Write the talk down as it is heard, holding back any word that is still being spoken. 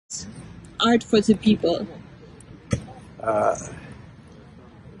art for the people?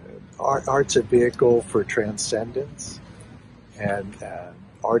 Art's a vehicle for transcendence, and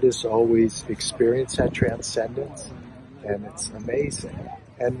artists always experience that transcendence, and it's amazing.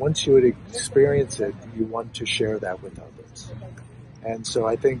 And once you would experience it, you want to share that with others. And so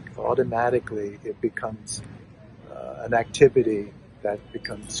I think automatically it becomes an activity that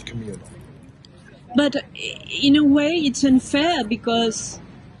becomes communal. But in a way, it's unfair because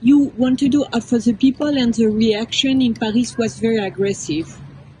you want to do art for the people and the reaction in Paris was very aggressive.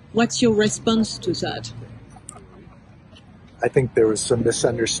 What's your response to that? I think there was some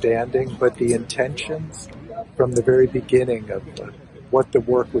misunderstanding, but the intentions from the very beginning of what the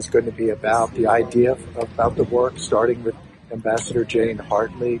work was going to be about, the idea about the work, starting with Ambassador Jane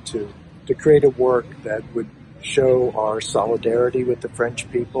Hartley to create a work that would show our solidarity with the French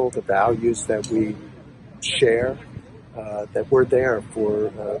people, the values that we share, that we're there for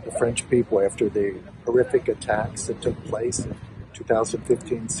the French people after the horrific attacks that took place in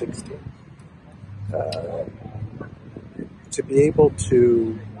 2015-16. To be able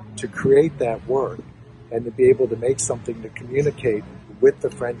to create that work and to be able to make something to communicate with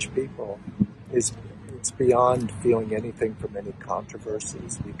the French people it's beyond feeling anything from any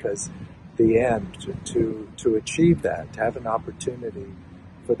controversies, because the end, to achieve that, to have an opportunity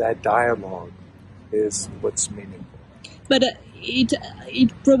for that dialogue is what's meaningful. But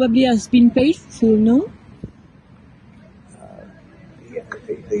it probably has been painful, no?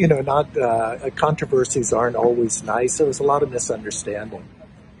 Controversies aren't always nice. There was a lot of misunderstanding.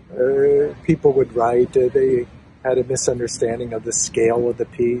 People would write, they had a misunderstanding of the scale of the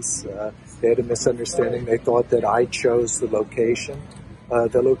piece. They had a misunderstanding. They thought that I chose the location.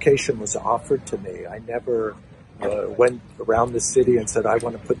 The location was offered to me. I never went around the city and said, I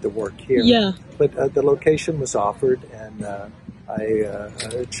want to put the work here. Yeah. But the location was offered, and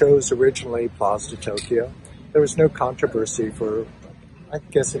I chose originally Plaza de Tokyo. There was no controversy for, I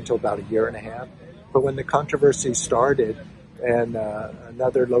guess, until about a year and a half. But when the controversy started and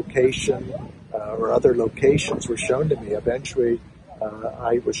another location or other locations were shown to me, eventually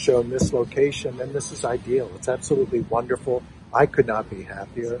I was shown this location, and this is ideal. It's absolutely wonderful. I could not be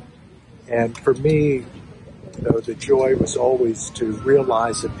happier. And for me, the joy was always to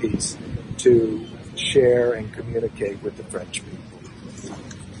realize a piece, to share and communicate with the French people.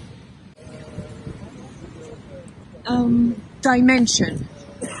 Dimension.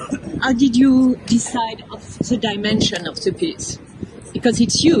 How did you decide of the dimension of the piece? Because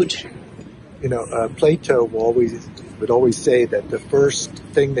it's huge. Plato would always say that the first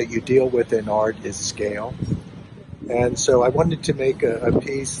thing that you deal with in art is scale. And so I wanted to make a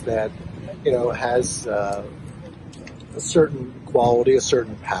piece that, has a certain quality, a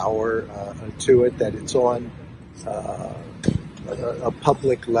certain power to it, that it's on a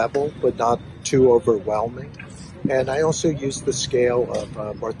public level, but not too overwhelming. And I also used the scale of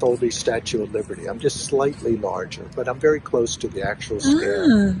Bartholdi's Statue of Liberty. I'm just slightly larger, but I'm very close to the actual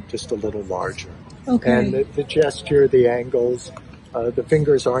scale, just a little larger. Okay. And the gesture, the angles, the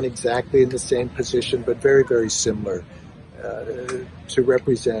fingers aren't exactly in the same position, but very, very similar to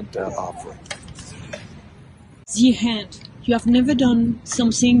represent offering. The hand. You have never done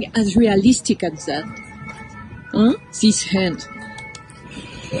something as realistic as that. Huh? This hand.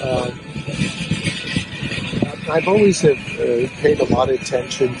 I've always paid a lot of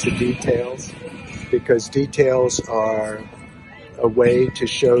attention to details, because details are a way to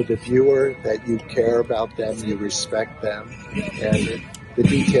show the viewer that you care about them, you respect them, and the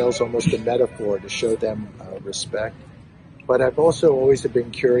details almost a metaphor to show them respect. But I've also always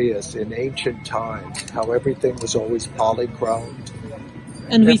been curious in ancient times how everything was always polychromed.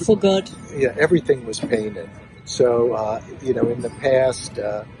 And we forgot. Yeah, everything was painted. So, in the past,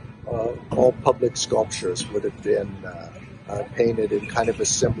 all public sculptures would have been painted in kind of a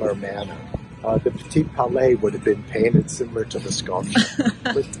similar manner. The Petit Palais would have been painted similar to the sculpture.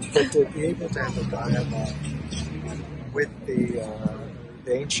 but to be able to have a dialogue with the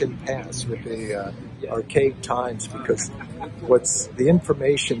ancient past, with the archaic times, because what's the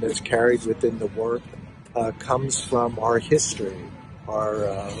information that's carried within the work comes from our history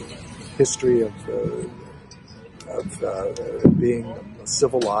of being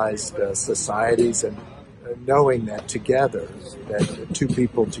civilized societies, and knowing that together, that two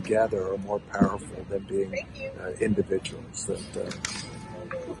people together are more powerful than being individuals.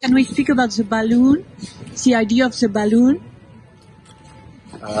 Can we speak about the balloon? The idea of the balloon?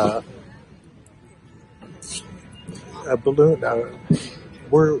 A balloon,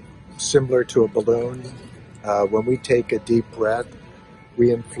 we're similar to a balloon. When we take a deep breath,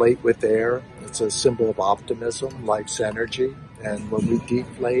 we inflate with air. it's a symbol of optimism, life's energy. And when we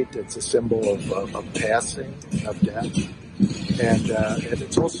deflate, it's a symbol of passing, of death. And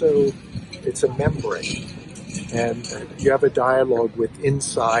it's also, it's a membrane. And you have a dialogue with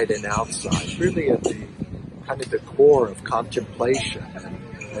inside and outside, really at the kind of the core of contemplation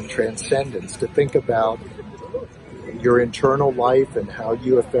and transcendence, to think about your internal life and how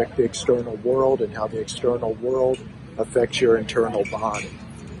you affect the external world and how the external world affects your internal body.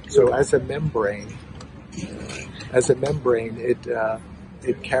 So as a membrane,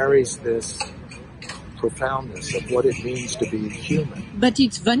 it carries this profoundness of what it means to be human. But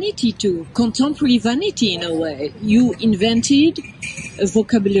it's vanity too, contemporary vanity in a way. You invented a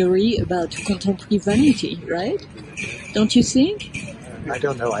vocabulary about contemporary vanity, right? Don't you think? I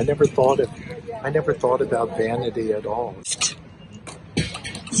don't know. I never thought about vanity at all.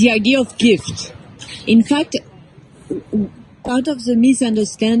 The idea of gift. In fact, part of the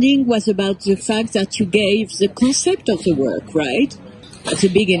misunderstanding was about the fact that you gave the concept of the work, right? At the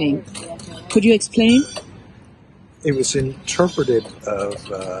beginning. Could you explain? It was interpreted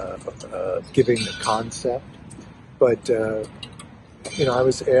of giving the concept, but I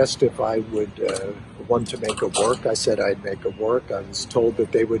was asked if I would want to make a work. I said I'd make a work. I was told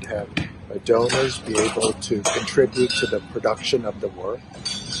that they would have donors be able to contribute to the production of the work,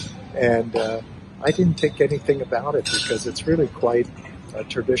 and I didn't think anything about it because it's really quite a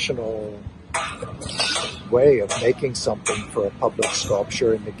traditional way of making something for a public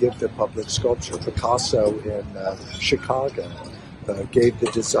sculpture and to give the public sculpture. Picasso in Chicago gave the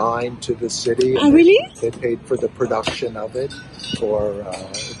design to the city. Oh, really? They paid for the production of it, for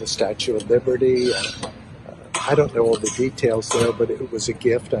the Statue of Liberty. I don't know all the details there, but it was a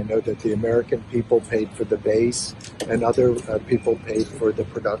gift. I know that the American people paid for the base and other people paid for the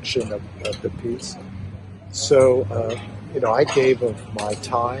production of the piece. So, I gave of my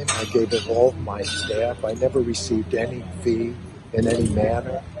time, I gave of all of my staff. I never received any fee in any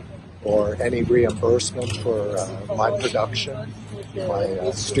manner or any reimbursement for my production,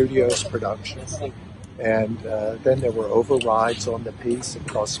 my studio's production. And then there were overrides on the piece. It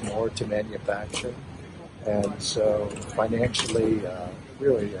cost more to manufacture. And so financially,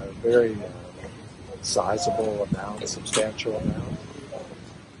 really a very sizable amount, a substantial amount.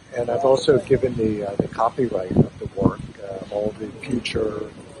 And I've also given the copyright of the work, all the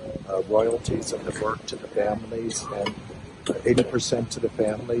future royalties of the work to the families, and 80% to the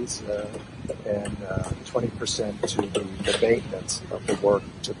families, and 20% to the maintenance of the work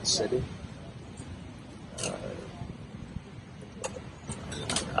to the city.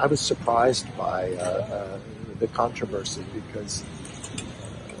 I was surprised by the controversy because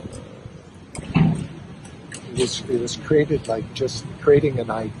it was created like just creating an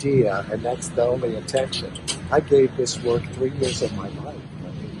idea, and that's the only intention. I gave this work 3 years of my life.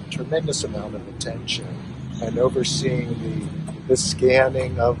 I mean, a tremendous amount of attention, and overseeing the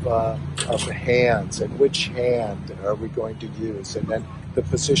scanning of hands and which hand are we going to use, and then the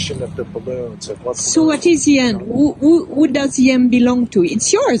position of the balloons and what. So what is the hand? Who does the hand belong to?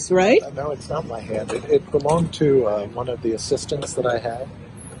 It's yours, right? No, it's not my hand. It belonged to one of the assistants that I had.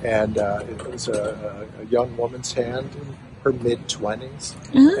 And it was a young woman's hand in her mid-20s.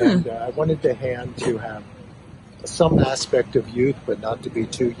 And I wanted the hand to have some aspect of youth, but not to be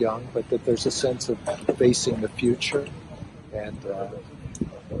too young, but that there's a sense of facing the future. And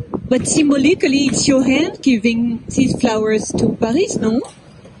but symbolically, it's your hand giving these flowers to Paris, no?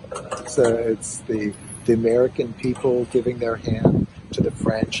 So it's the American people giving their hand to the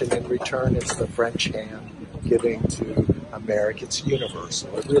French, and in return it's the French hand giving to America. It's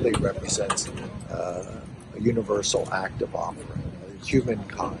universal. It really represents a universal act of offering, a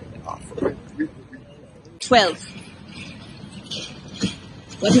humankind offering. 12.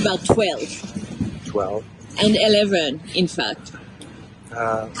 What about 12? 12. And 11, in fact.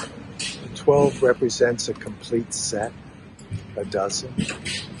 12 represents a complete set, a dozen.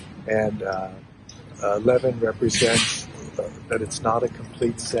 And 11 represents that it's not a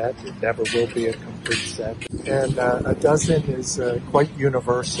complete set. It never will be a complete set. And a dozen is quite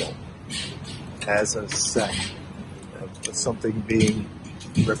universal as a set of something being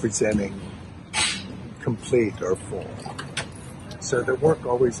representing complete or full. So the work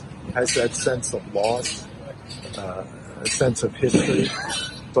always has that sense of loss, a sense of history,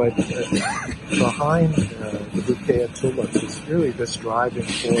 but behind the bouquet of tulips is really this driving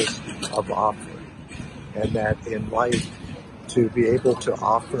force of offering, and that in life, to be able to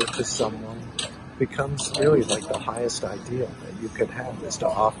offer to someone becomes really like the highest ideal that you could have, is to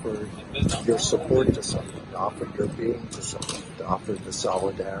offer your support to someone, to offer your being to someone, to offer the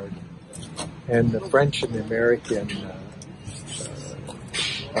solidarity. And the French and the American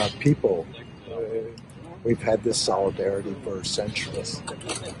people we've had this solidarity for centuries.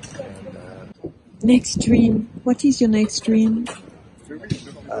 And, next dream. What is your next dream?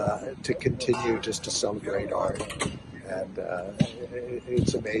 to continue just to celebrate art. And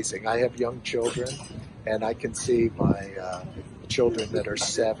it's amazing. I have young children, and I can see my children that are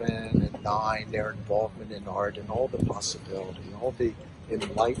 7 and 9, their involvement in art and all the possibility, all the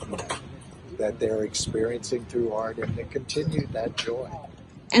enlightenment that they're experiencing through art, and to continue that joy.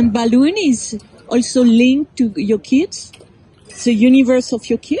 And balloon is also linked to your kids? The universe of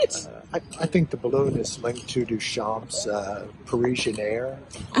your kids? I think the balloon is linked to Duchamp's Parisian air.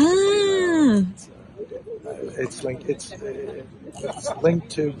 Ah! It's linked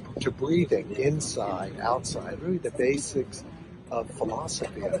to breathing, inside, outside, really the basics of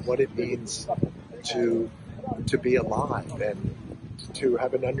philosophy and what it means to be alive and to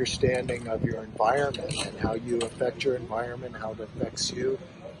have an understanding of your environment and how you affect your environment, how it affects you,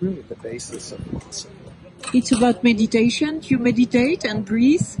 really the basis of philosophy. It's about meditation. You meditate and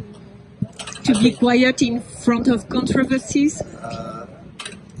breathe to be quiet in front of controversies.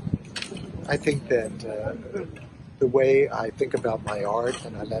 I think that the way I think about my art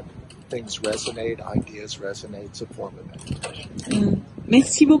and I let things resonate, ideas resonate, it's a form of meditation.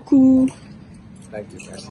 Merci beaucoup. Thank you, Merci.